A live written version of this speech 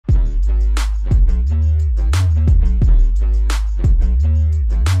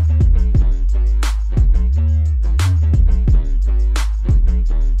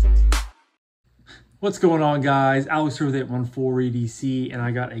What's going on, guys? Alex here with 814 EDC, and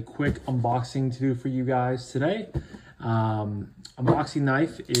I got a quick unboxing to do for you guys today. Unboxing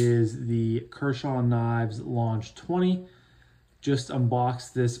knife is the Kershaw Knives Launch 20. Just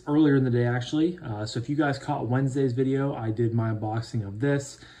unboxed this earlier in the day, actually. So if you guys caught Wednesday's video, I did my unboxing of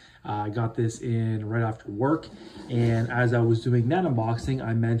this. I got this in right after work, and as I was doing that unboxing,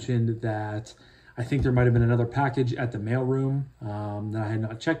 I mentioned that I think there might have been another package at the mailroom that I had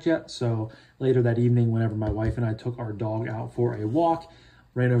not checked yet. So later that evening, whenever my wife and I took our dog out for a walk,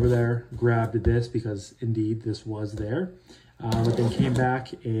 ran over there, grabbed this because indeed this was there. But then came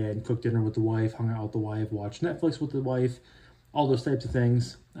back and cooked dinner with the wife, hung out with the wife, watched Netflix with the wife, all those types of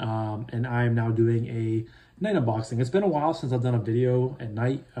things. And I am now doing a night unboxing. It's been a while since I've done a video at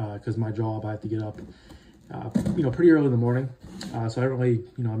night because my job, I have to get up pretty early in the morning. So I don't really,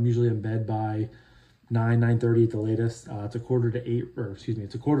 I'm usually in bed by 9:30 at the latest. It's a quarter to 8, or excuse me,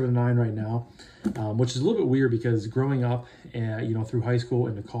 it's a quarter to 9 right now, which is a little bit weird because growing up, through high school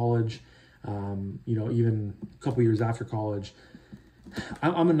into college, even a couple years after college,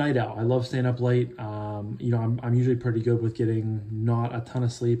 I'm a night owl. I love staying up late. I'm usually pretty good with getting not a ton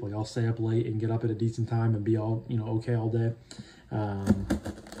of sleep. Like I'll stay up late and get up at a decent time and be all, okay all day.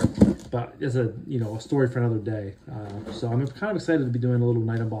 But it's a story for another day. So I'm kind of excited to be doing a little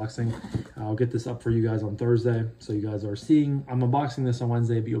night unboxing. I'll get this up for you guys on Thursday. So you guys are seeing, I'm unboxing this on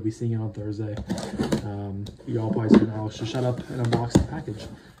Wednesday, but you'll be seeing it on Thursday. You're all probably saying, "I'll just shut up and unbox the package."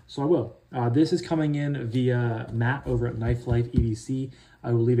 So I will. This is coming in via Matt over at Knife Life EDC.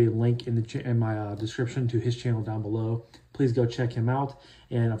 I will leave a link in my description to his channel down below. Please go check him out.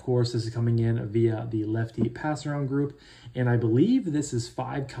 And of course, this is coming in via the Lefty passaround group. And I believe this is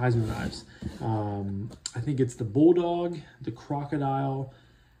 5 Kizer knives. I think it's the Bulldog, the Crocodile,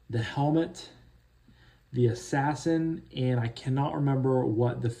 the Helmet, the Assassin, and I cannot remember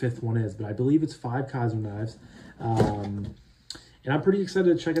what the 5th one is, but I believe it's 5 Kizer knives. And I'm pretty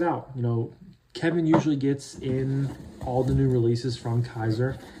excited to check it out. Kevin usually gets in all the new releases from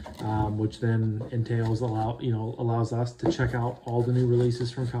Kizer, which then allows us to check out all the new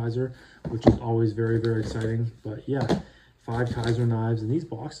releases from Kizer, which is always very, very exciting. But yeah, 5 Kizer knives, and these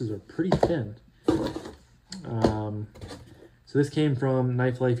boxes are pretty thin. So this came from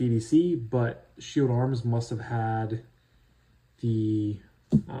Knife Life EDC, but Shield Arms must have had the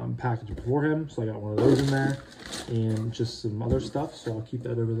package before him, so I got one of those in there and just some other stuff, so I'll keep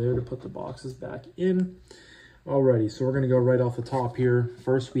that over there to put the boxes back in. Alrighty, so we're going to go right off the top here.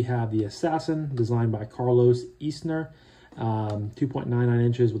 First we have the Assassin, designed by Carlos Eastner, 2.99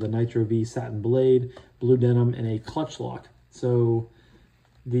 inches with a Nitro V satin blade, blue denim, and a clutch lock. So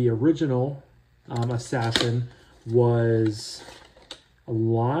the original Assassin was a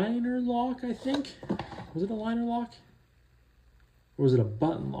liner lock, I think. Was it a liner lock? Or was it a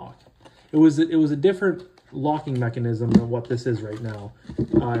button lock? It was a different locking mechanism than what this is right now.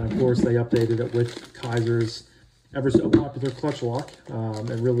 And of course they updated it with Kizer's ever so popular clutch lock.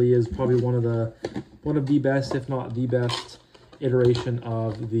 It really is probably one of the best, if not the best, iteration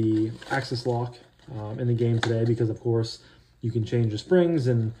of the axis lock in the game today, because of course you can change the springs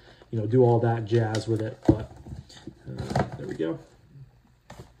and do all that jazz with it. But there we go.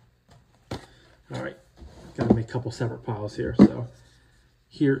 All right, got to make a couple separate piles here. So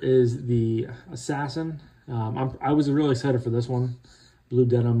here is the Assassin. I was really excited for this one. Blue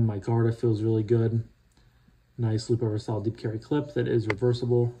denim, micarta, feels really good. Nice loop over style deep carry clip that is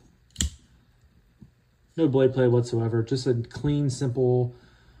reversible. No blade play whatsoever. Just a clean, simple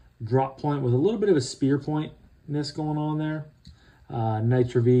drop point with a little bit of a spear point-ness going on there.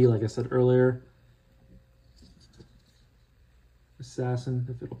 Nitro V, like I said earlier. Assassin,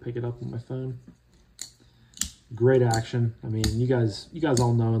 if it'll pick it up on my phone. Great action. I mean, you guys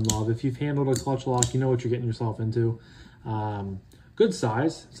all know and love. If you've handled a clutch lock, you know what you're getting yourself into. Good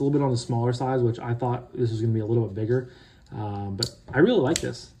size. It's a little bit on the smaller size, which I thought this was going to be a little bit bigger. But I really like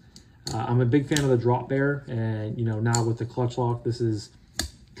this. I'm a big fan of the drop bear, and now with the clutch lock, this is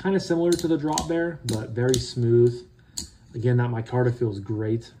kind of similar to the drop bear, but very smooth. Again, that micarta feels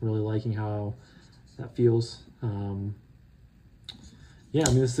great. Really liking how that feels. Yeah,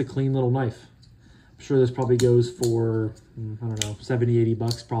 I mean, this is a clean little knife. I'm sure this probably goes for, I don't know, 70, 80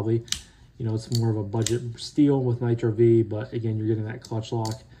 bucks probably. It's more of a budget steel with Nitro V, but again, you're getting that clutch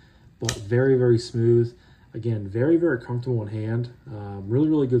lock. But very, very smooth. Again, very, very comfortable in hand. Really,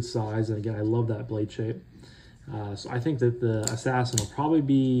 really good size. And again, I love that blade shape. So I think that the Assassin will probably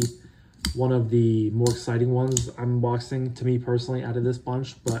be one of the more exciting ones I'm unboxing, to me personally, out of this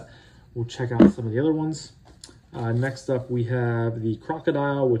bunch. But we'll check out some of the other ones. Next up, we have the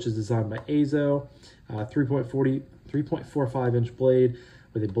Crocodile, which is designed by Azo. 3.45 inch blade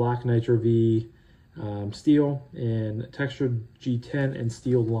with a black Nitro V steel and textured G10 and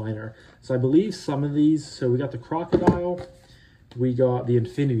steel liner. So I believe some of these, so we got the crocodile, we got the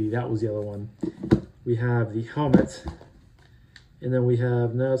infinity, that was the other one. We have the helmet, and then we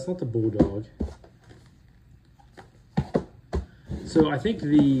have, no, it's not the bulldog. So I think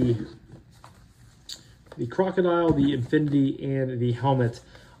the crocodile, the infinity, and the helmet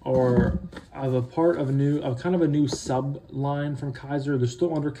are of a part of kind of a new sub line from Kizer. They're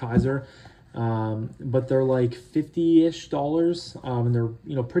still under Kizer, but they're like $50-ish, and they're,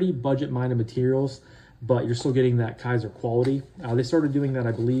 you know, pretty budget-minded materials, but you're still getting that Kizer quality. They started doing that,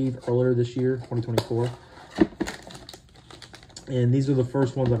 I believe, earlier this year, 2024. And these are the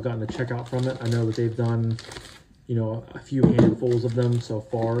first ones I've gotten to check out from it. I know that they've done, you know, a few handfuls of them so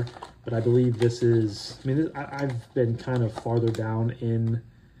far, but I believe this is, I mean, I've been kind of farther down in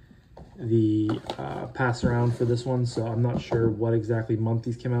the pass around for this one, so I'm not sure what exactly month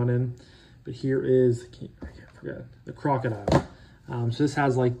these came out in. But here is, I can't forget, the crocodile. So this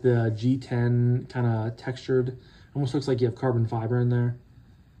has like the G10 kind of textured, almost looks like you have carbon fiber in there.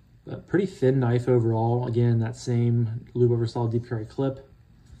 But pretty thin knife overall. Again, that same lube over style deep carry clip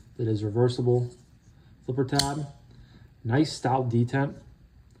that is reversible. Flipper tab. Nice stout detent.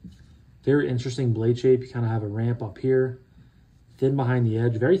 Very interesting blade shape. You kind of have a ramp up here. Thin behind the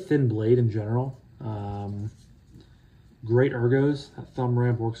edge. Very thin blade in general. Great ergos. That thumb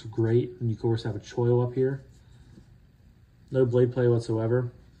ramp works great. And you, of course, have a choil up here. No blade play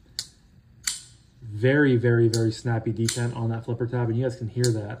whatsoever. Very, very, very snappy detent on that flipper tab. And you guys can hear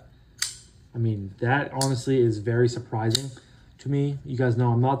that. I mean, that honestly is very surprising to me. You guys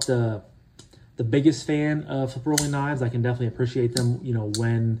know I'm not the biggest fan of flipper rolling knives. I can definitely appreciate them, you know,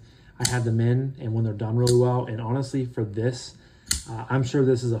 when I have them in and when they're done really well. And honestly, for this, I'm sure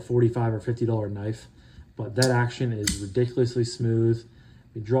this is a $45 or $50 knife, but that action is ridiculously smooth.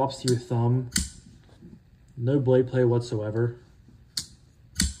 It drops to your thumb. No blade play whatsoever.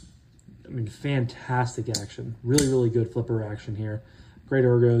 I mean, fantastic action. Really, really good flipper action here. Great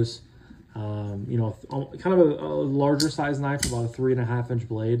ergos. You know, kind of a larger size knife, about a 3.5-inch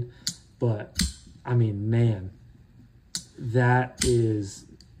blade. But, I mean, man, that is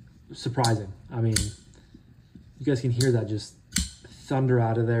surprising. I mean, you guys can hear that just thunder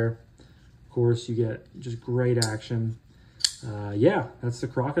out of there. Of course, you get just great action. Yeah, that's the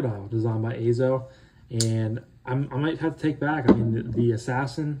crocodile designed by Azo. And I might have to take back. I mean, the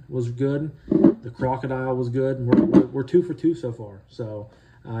assassin was good. The crocodile was good. And we're 2 for 2 so far. So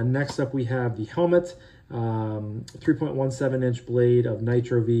next up we have the helmet. 3.17-inch blade of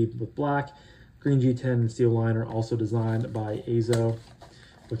Nitro V with black. Green G10 and steel liner, also designed by Azo,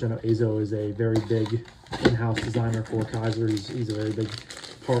 which I know Azo is a very big in-house designer for Kizer. He's a very big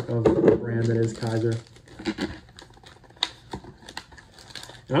part of the brand that is Kizer.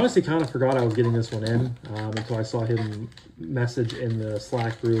 And I honestly kind of forgot I was getting this one in until I saw him message in the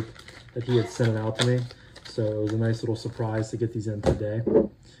Slack group that he had sent it out to me. So it was a nice little surprise to get these in today.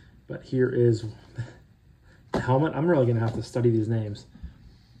 But here is the helmet. I'm really going to have to study these names.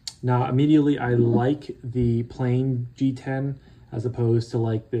 Now, immediately, I like the plain G10 as opposed to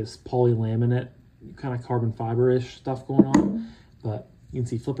like this polylaminate kind of carbon fiber-ish stuff going on. But you can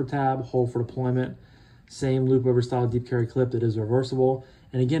see flipper tab, hole for deployment, same loop over style deep carry clip that is reversible.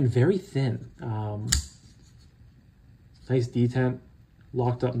 And again, very thin. Nice detent,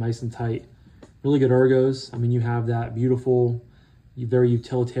 locked up nice and tight. Really good ergos. I mean, you have that beautiful, very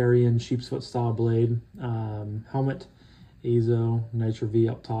utilitarian sheep's foot style blade. Helmet, Azo, Nitro V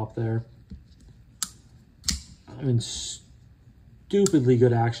up top there. I mean, stupidly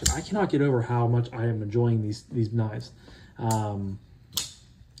good action. I cannot get over how much I am enjoying these knives.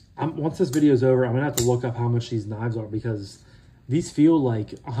 Once this video is over, I'm gonna have to look up how much these knives are, because these feel like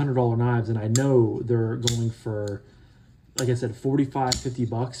 $100 knives, and I know they're going for, like I said, 45, 50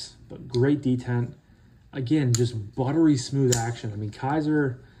 bucks, but great detent. Again, just buttery smooth action. I mean,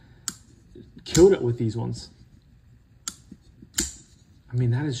 Kizer killed it with these ones. I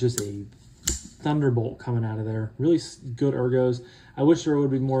mean, that is just a thunderbolt coming out of there. Really good ergos. I wish there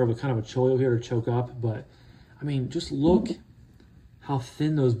would be more of a kind of a choil here to choke up, but I mean, just look how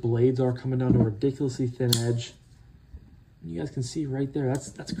thin those blades are coming down to a ridiculously thin edge. You guys can see right there,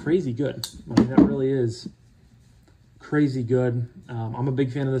 that's crazy good. I mean, that really is crazy good. I'm a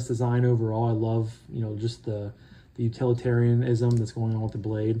big fan of this design overall. I love, you know, just the utilitarianism that's going on with the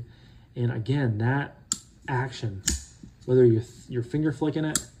blade. And again, that action, whether you're finger flicking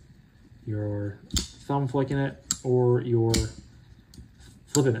it, your thumb flicking it, or you're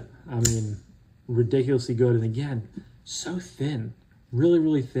flipping it, I mean, ridiculously good. And again, so thin, really,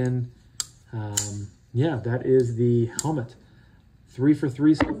 really thin. Yeah, that is the helmet. 3 for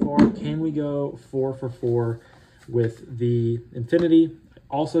 3 so far. Can we go 4 for 4 with the Infinity?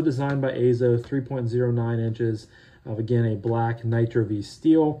 Also designed by Azo, 3.09 inches of, again, a black Nitro V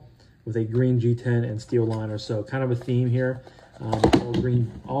steel with a green G10 and steel liner. So kind of a theme here.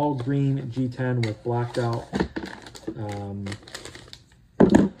 All green G10 with blacked out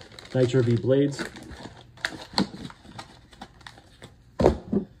Nitro V blades.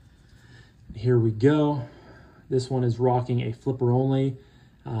 Here we go. This one is rocking a flipper only.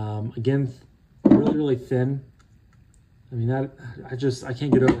 Again, really thin. I mean, I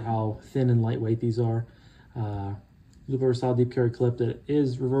can't get over how thin and lightweight these are. Loop over style deep carry clip that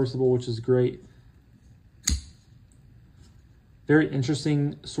is reversible, which is great. Very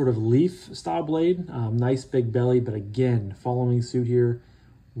interesting sort of leaf style blade. Nice big belly, but again, following suit here.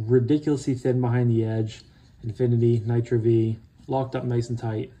 Ridiculously thin behind the edge. Infinity, Nitro V, locked up nice and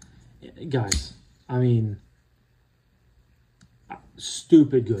tight. Guys, I mean,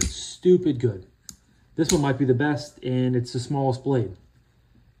 stupid good, stupid good. This one might be the best, and it's the smallest blade.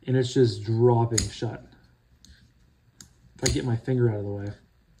 And it's just dropping shut. If I get my finger out of the way.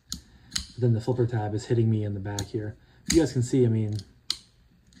 Then the flipper tab is hitting me in the back here. You guys can see, I mean,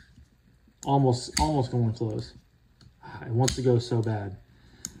 almost going to close. It wants to go so bad.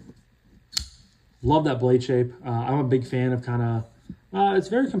 Love that blade shape. I'm a big fan of kind of, it's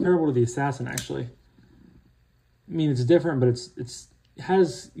very comparable to the Assassin, actually. I mean, it's different, but it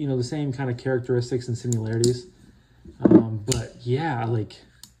has, you know, the same kind of characteristics and similarities. But yeah, like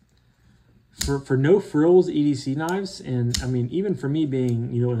for no frills EDC knives, and I mean, even for me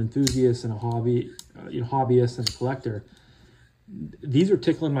being, you know, an enthusiast and a hobbyist and a collector, these are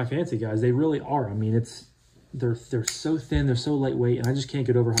tickling my fancy, guys. They really are. I mean, they're so thin, they're so lightweight, and I just can't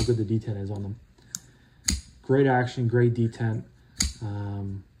get over how good the detent is on them. Great action, great detent.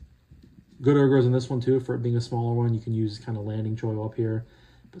 Good ergos on this one too. For it being a smaller one, you can use kind of landing choil up here,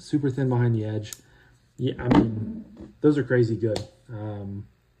 but super thin behind the edge. Yeah, I mean, those are crazy good.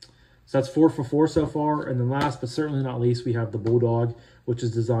 So that's 4 for 4 so far. And then last but certainly not least, we have the Bulldog, which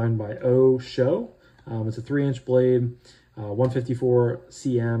is designed by Show. It's a 3-inch blade, 154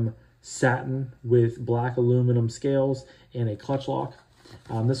 cm satin with black aluminum scales and a clutch lock.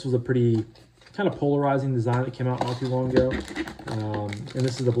 This was a pretty kind of polarizing design that came out not too long ago. And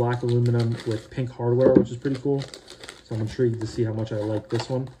this is the black aluminum with pink hardware, which is pretty cool. So I'm intrigued to see how much I like this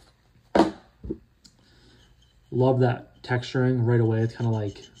one. Love that texturing right away. It's kind of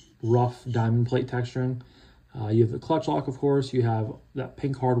like rough diamond plate texturing. You have the clutch lock, of course. You have that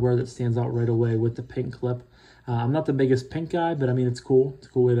pink hardware that stands out right away with the pink clip. I'm not the biggest pink guy, but I mean, it's cool. It's a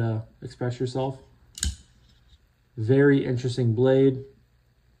cool way to express yourself. Very interesting blade.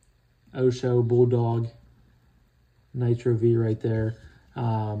 Show Bulldog, Nitro V right there.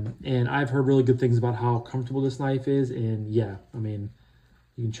 And I've heard really good things about how comfortable this knife is. And yeah, I mean,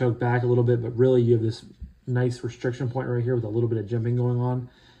 you can choke back a little bit, but really you have this nice restriction point right here with a little bit of jimping going on.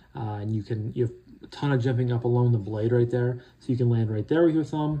 And you have a ton of jimping up along the blade right there. So you can land right there with your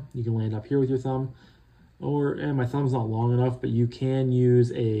thumb. You can land up here with your thumb. And my thumb's not long enough, but you can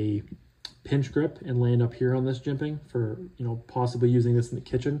use a pinch grip and land up here on this jimping for, you know, possibly using this in the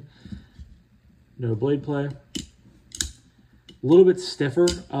kitchen. No blade play. A little bit stiffer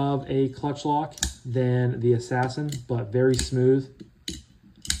of a clutch lock than the Assassin, but very smooth.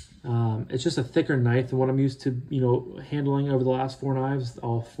 It's just a thicker knife than what I'm used to, you know, handling over the last 4 knives.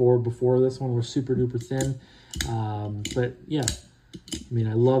 All 4 before this one were super duper thin. But yeah, I mean,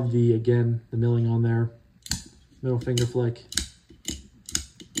 I love again, the milling on there. Middle finger flick.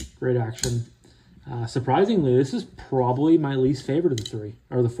 Great action. Surprisingly, this is probably my least favorite of the 3,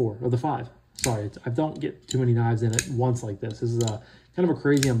 or the 4, or the 5. Sorry, I don't get too many knives in at once like this. This is a kind of a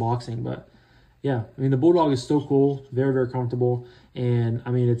crazy unboxing, but yeah, I mean, the Bulldog is so cool, very, very comfortable, and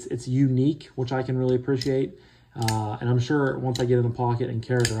I mean, it's unique, which I can really appreciate, and I'm sure once I get it in the pocket and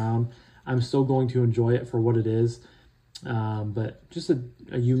carry it around, I'm still going to enjoy it for what it is, but just a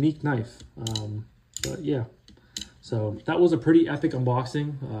unique knife, but yeah. So that was a pretty epic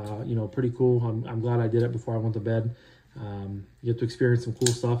unboxing, you know, pretty cool. I'm glad I did it before I went to bed. You get to experience some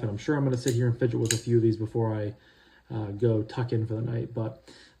cool stuff, and I'm sure I'm going to sit here and fidget with a few of these before I go tuck in for the night. But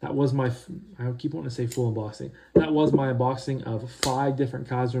that was I keep wanting to say full unboxing. That was my unboxing of 5 different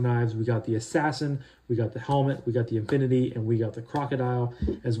Kizer knives. We got the Assassin, we got the helmet, we got the Infinity, and we got the Crocodile,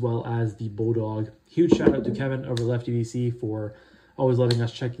 as well as the Bulldog. Huge shout out to Kevin over Lefty DC for always letting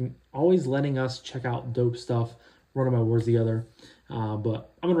us check out dope stuff, running my words together.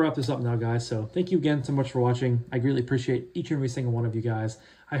 But I'm going to wrap this up now, guys. So thank you again so much for watching. I greatly appreciate each and every single one of you guys.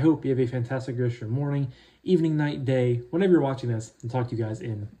 I hope you have a fantastic rest of your morning, evening, night, day, whenever you're watching this, and talk to you guys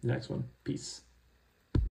in the next one. Peace.